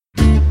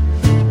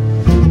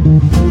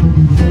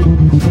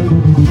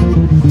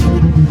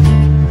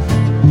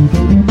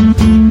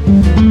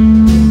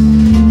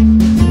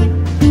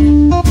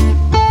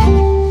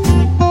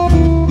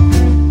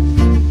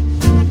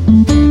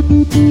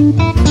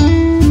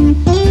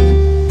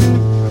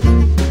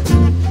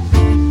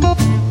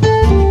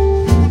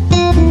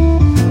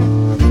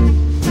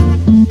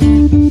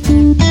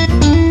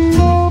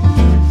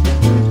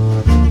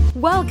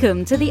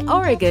to the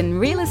Oregon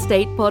Real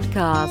Estate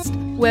Podcast,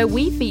 where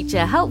we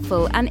feature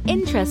helpful and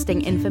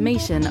interesting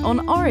information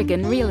on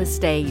Oregon real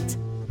estate.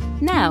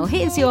 Now,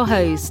 here's your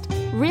host,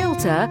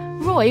 Realtor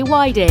Roy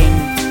Whiting.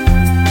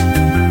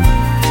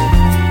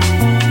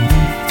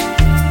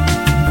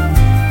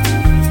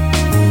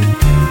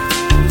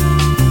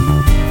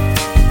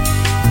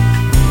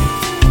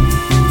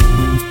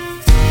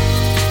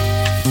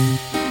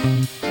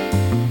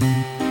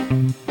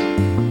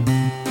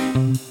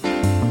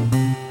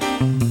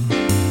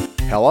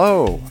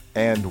 Hello,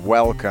 and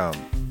welcome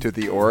to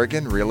the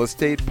Oregon Real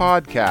Estate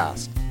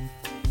Podcast.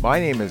 My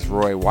name is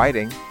Roy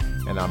Whiting,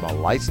 and I'm a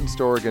licensed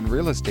Oregon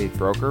real estate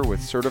broker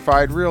with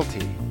Certified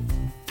Realty.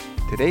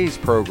 Today's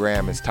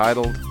program is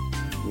titled,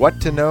 What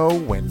to Know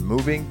When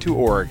Moving to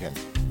Oregon.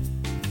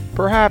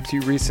 Perhaps you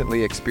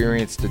recently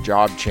experienced a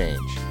job change,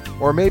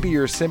 or maybe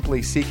you're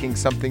simply seeking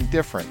something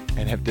different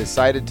and have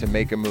decided to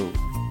make a move.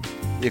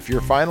 If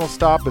your final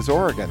stop is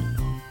Oregon,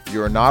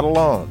 you're not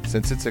alone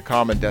since it's a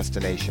common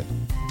destination.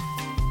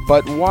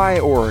 But why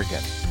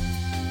Oregon?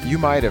 You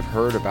might have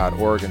heard about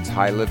Oregon's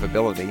high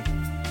livability.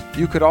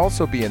 You could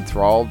also be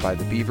enthralled by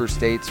the Beaver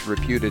State's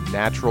reputed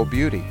natural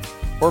beauty,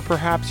 or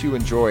perhaps you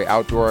enjoy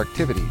outdoor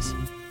activities,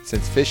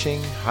 since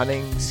fishing,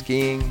 hunting,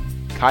 skiing,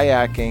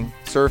 kayaking,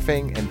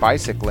 surfing, and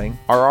bicycling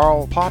are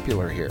all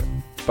popular here.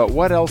 But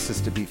what else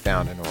is to be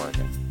found in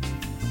Oregon?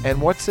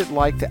 And what's it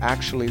like to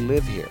actually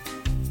live here?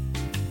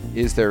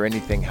 Is there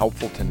anything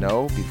helpful to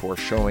know before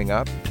showing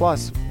up?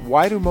 Plus,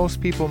 why do most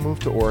people move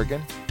to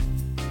Oregon?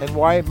 And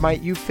why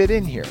might you fit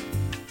in here?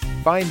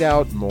 Find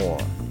out more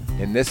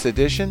in this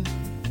edition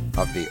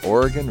of the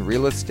Oregon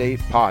Real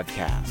Estate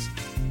Podcast.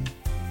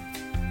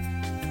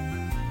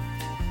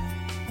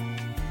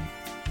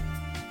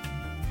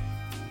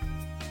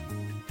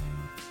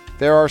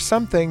 There are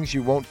some things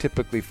you won't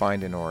typically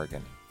find in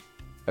Oregon.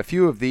 A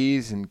few of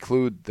these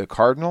include the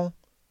cardinal,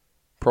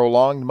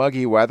 prolonged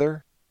muggy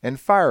weather, and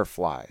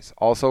fireflies,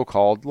 also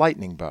called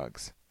lightning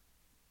bugs.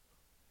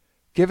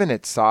 Given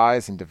its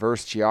size and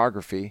diverse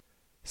geography,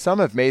 some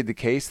have made the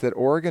case that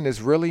Oregon is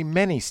really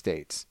many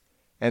states,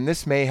 and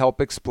this may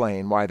help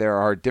explain why there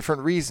are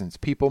different reasons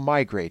people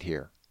migrate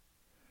here.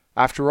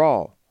 After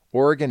all,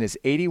 Oregon is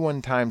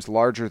 81 times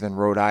larger than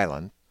Rhode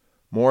Island,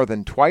 more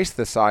than twice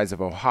the size of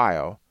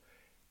Ohio,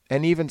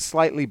 and even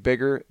slightly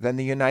bigger than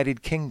the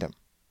United Kingdom.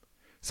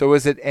 So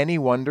is it any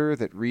wonder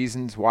that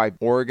reasons why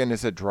Oregon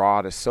is a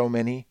draw to so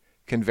many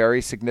can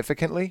vary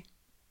significantly?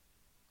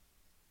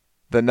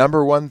 The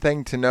number one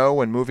thing to know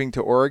when moving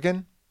to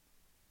Oregon?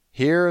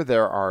 Here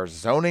there are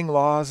zoning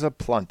laws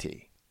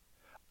aplenty.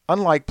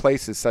 Unlike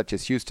places such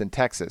as Houston,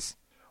 Texas,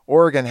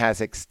 Oregon has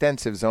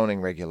extensive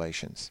zoning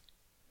regulations.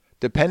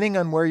 Depending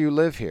on where you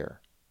live here,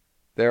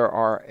 there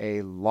are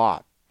a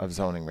lot of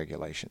zoning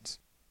regulations.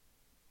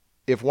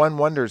 If one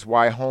wonders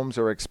why homes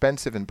are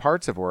expensive in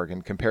parts of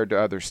Oregon compared to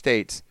other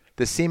states,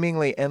 the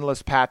seemingly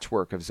endless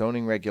patchwork of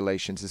zoning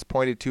regulations is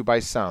pointed to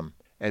by some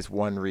as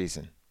one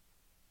reason.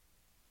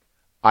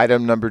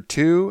 Item number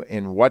 2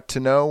 in What to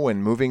Know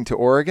When Moving to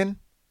Oregon: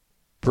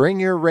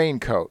 bring your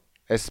raincoat,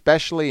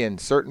 especially in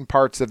certain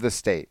parts of the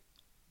state.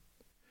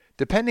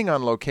 Depending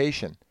on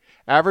location,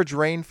 average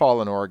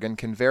rainfall in Oregon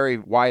can vary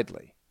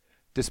widely.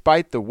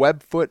 Despite the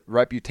webfoot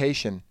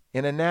reputation,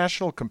 in a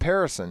national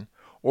comparison,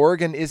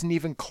 Oregon isn't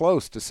even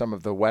close to some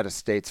of the wettest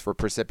states for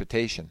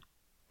precipitation.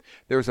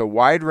 There's a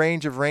wide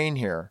range of rain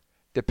here,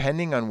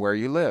 depending on where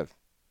you live.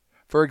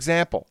 For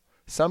example,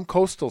 some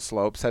coastal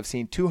slopes have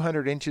seen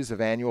 200 inches of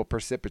annual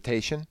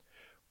precipitation,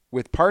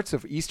 with parts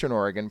of eastern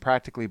Oregon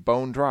practically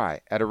bone dry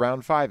at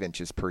around 5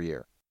 inches per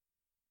year.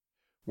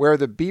 Where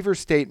the Beaver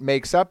State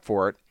makes up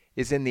for it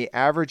is in the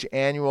average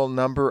annual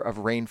number of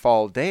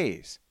rainfall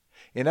days.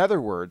 In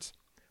other words,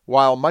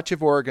 while much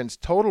of Oregon's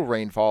total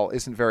rainfall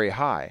isn't very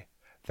high,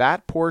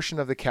 that portion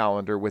of the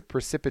calendar with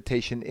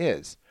precipitation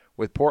is,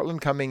 with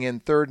Portland coming in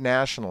third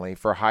nationally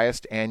for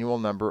highest annual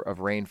number of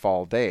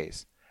rainfall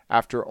days,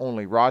 after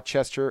only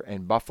Rochester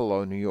and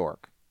Buffalo, New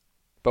York.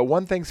 But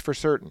one thing's for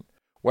certain: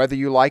 whether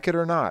you like it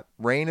or not,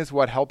 rain is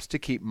what helps to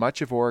keep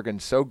much of Oregon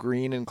so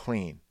green and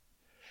clean.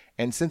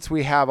 And since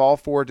we have all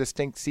 4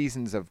 distinct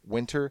seasons of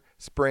winter,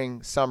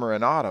 spring, summer,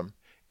 and autumn,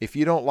 if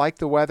you don't like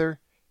the weather,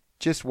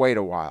 just wait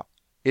a while.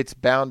 It's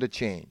bound to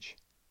change.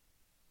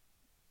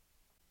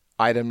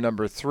 Item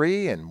number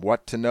 3 in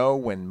What to Know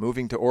When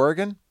Moving to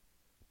Oregon: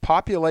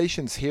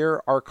 populations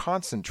here are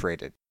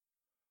concentrated.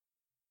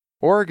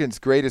 Oregon's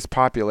greatest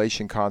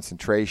population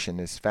concentration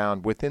is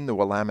found within the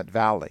Willamette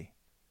Valley.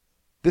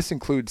 This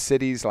includes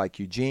cities like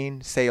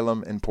Eugene,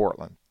 Salem, and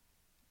Portland.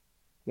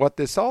 What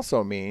this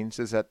also means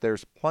is that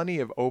there's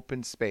plenty of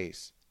open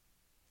space.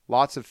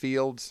 Lots of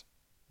fields,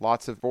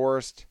 lots of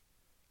forest,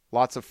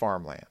 lots of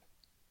farmland.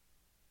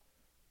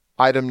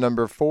 Item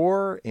number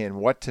 4 in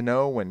What to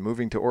Know When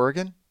Moving to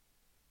Oregon: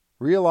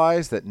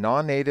 realize that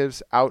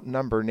non-natives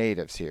outnumber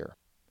natives here.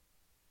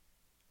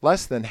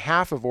 Less than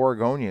half of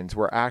Oregonians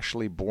were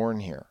actually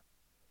born here.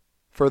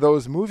 For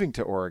those moving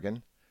to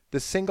Oregon, the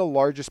single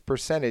largest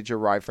percentage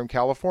arrived from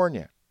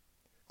California.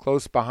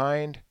 Close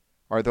behind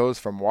are those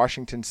from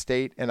Washington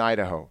State and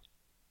Idaho.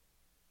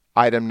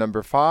 Item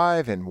number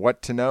 5 in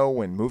What to Know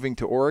When Moving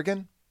to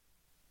Oregon.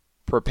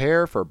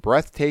 Prepare for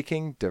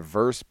breathtaking,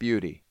 diverse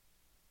beauty.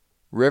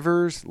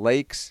 Rivers,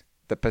 lakes,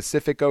 the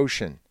Pacific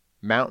Ocean,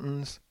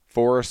 mountains,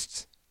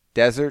 forests,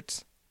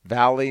 deserts,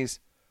 valleys,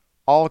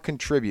 all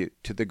contribute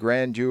to the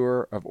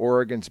grandeur of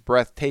Oregon's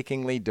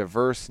breathtakingly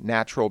diverse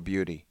natural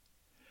beauty.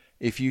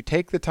 If you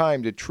take the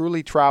time to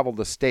truly travel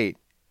the state,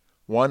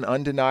 one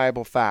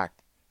undeniable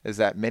fact is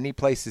that many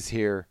places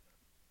here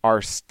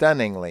are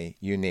stunningly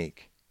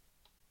unique.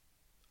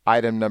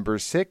 Item number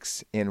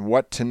 6 in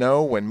What to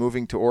Know When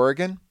Moving to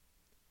Oregon.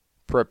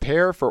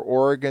 Prepare for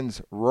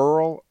Oregon's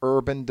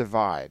rural-urban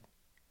divide.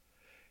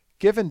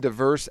 Given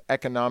diverse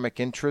economic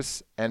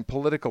interests and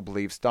political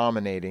beliefs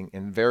dominating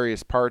in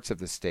various parts of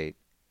the state,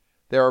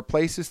 there are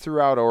places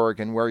throughout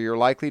Oregon where you're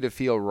likely to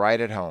feel right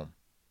at home.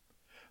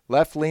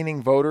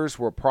 Left-leaning voters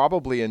will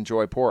probably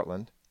enjoy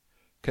Portland.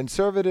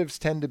 Conservatives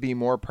tend to be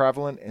more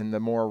prevalent in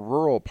the more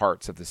rural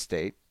parts of the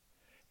state,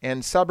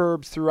 and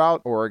suburbs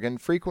throughout Oregon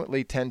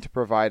frequently tend to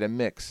provide a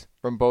mix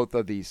from both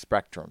of these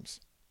spectrums.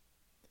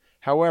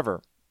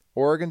 However,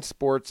 Oregon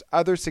sports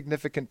other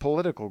significant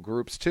political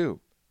groups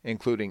too,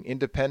 including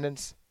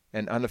independents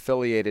and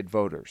unaffiliated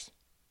voters.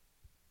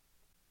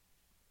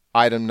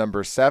 Item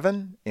number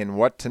 7 in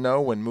What to Know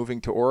When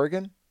Moving to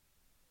Oregon.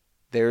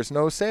 There's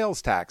no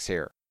sales tax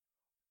here.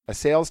 A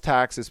sales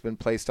tax has been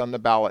placed on the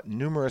ballot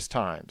numerous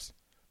times,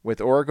 with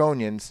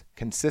Oregonians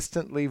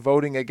consistently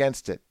voting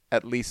against it,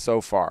 at least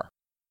so far.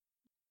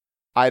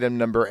 Item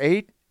number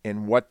 8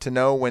 in What to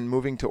Know When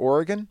Moving to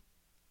Oregon.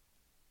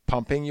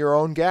 Pumping your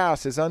own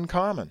gas is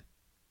uncommon.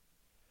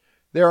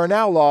 There are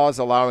now laws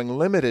allowing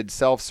limited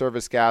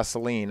self-service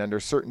gasoline under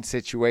certain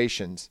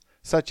situations,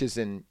 such as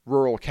in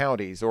rural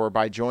counties or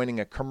by joining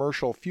a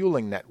commercial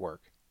fueling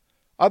network.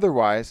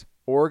 Otherwise,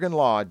 Oregon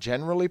law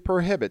generally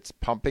prohibits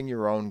pumping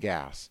your own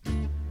gas.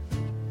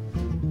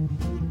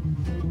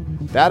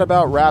 That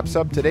about wraps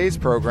up today's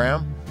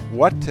program,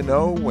 What to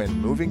Know When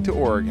Moving to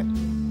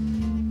Oregon.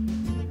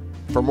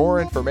 For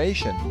more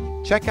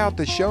information, check out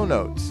the show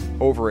notes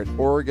over at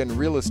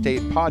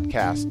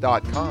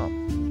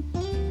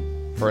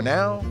OregonRealEstatePodcast.com. For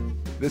now,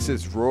 this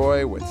is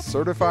Roy with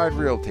Certified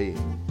Realty,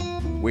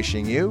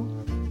 wishing you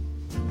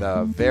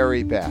the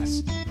very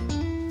best.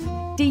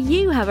 Do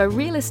you have a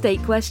real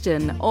estate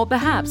question or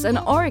perhaps an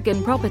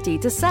Oregon property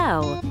to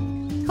sell?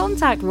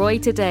 Contact Roy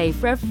today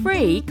for a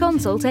free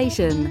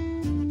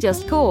consultation.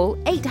 Just call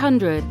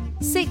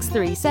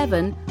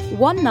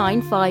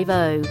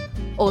 800-637-1950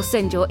 or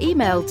send your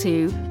email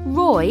to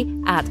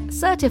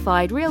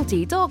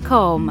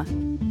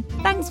roy@certifiedrealty.com.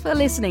 Thanks for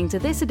listening to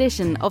this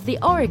edition of the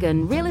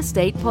Oregon Real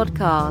Estate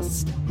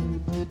Podcast.